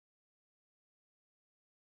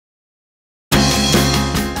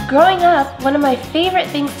Growing up, one of my favorite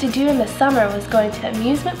things to do in the summer was going to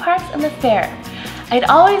amusement parks and the fair. I'd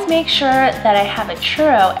always make sure that I have a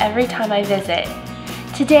churro every time I visit.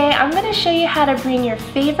 Today, I'm going to show you how to bring your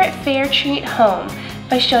favorite fair treat home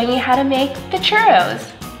by showing you how to make the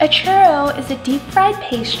churros. A churro is a deep-fried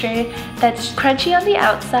pastry that's crunchy on the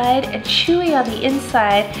outside and chewy on the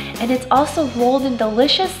inside, and it's also rolled in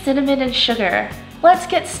delicious cinnamon and sugar. Let's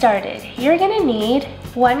get started. You're going to need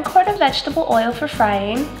 1 quart of vegetable oil for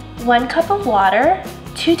frying, 1 cup of water,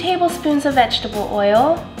 2 tablespoons of vegetable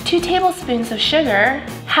oil, 2 tablespoons of sugar,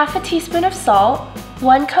 half a teaspoon of salt,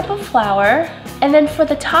 1 cup of flour, and then for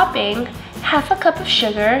the topping, half a cup of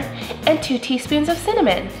sugar and 2 teaspoons of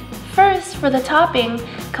cinnamon. First, for the topping,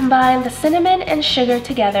 combine the cinnamon and sugar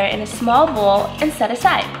together in a small bowl and set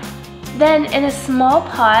aside. Then, in a small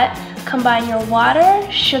pot, combine your water,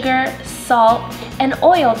 sugar, salt, and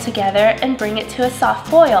oil together and bring it to a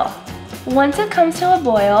soft boil. Once it comes to a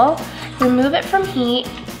boil, remove it from heat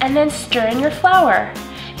and then stir in your flour.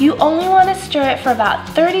 You only want to stir it for about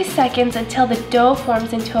 30 seconds until the dough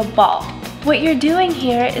forms into a ball. What you're doing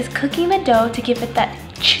here is cooking the dough to give it that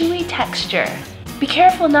chewy texture. Be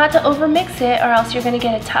careful not to overmix it or else you're going to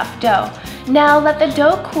get a tough dough. Now let the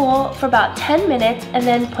dough cool for about 10 minutes and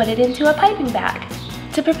then put it into a piping bag.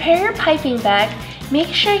 To prepare your piping bag, make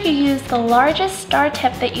sure you use the largest star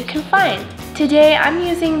tip that you can find. Today I'm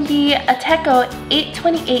using the Ateco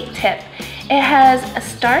 828 tip. It has a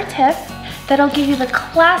star tip that'll give you the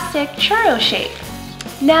classic churro shape.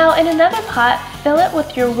 Now in another pot, fill it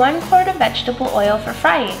with your 1 quart of vegetable oil for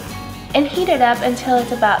frying and heat it up until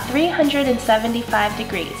it's about 375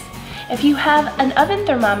 degrees. If you have an oven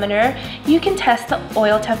thermometer, you can test the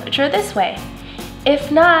oil temperature this way.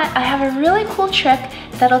 If not, I have a really cool trick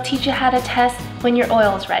that'll teach you how to test when your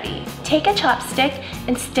oil is ready. Take a chopstick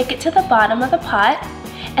and stick it to the bottom of the pot,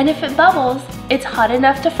 and if it bubbles, it's hot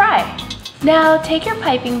enough to fry. Now take your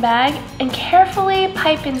piping bag and carefully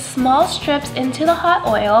pipe in small strips into the hot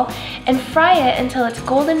oil and fry it until it's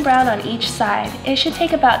golden brown on each side. It should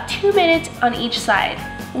take about 2 minutes on each side.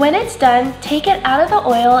 When it's done, take it out of the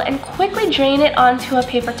oil and quickly drain it onto a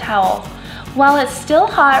paper towel. While it's still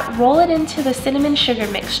hot, roll it into the cinnamon sugar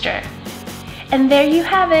mixture. And there you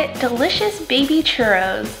have it, delicious baby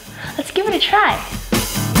churros. Let's give it a try.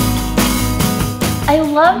 I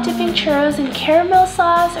love dipping churros in caramel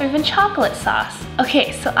sauce or even chocolate sauce.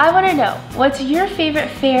 Okay, so I want to know, what's your favorite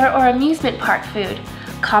fair or amusement park food?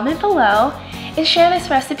 Comment below and share this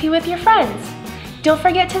recipe with your friends. Don't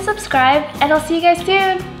forget to subscribe, and I'll see you guys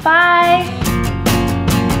soon. Bye!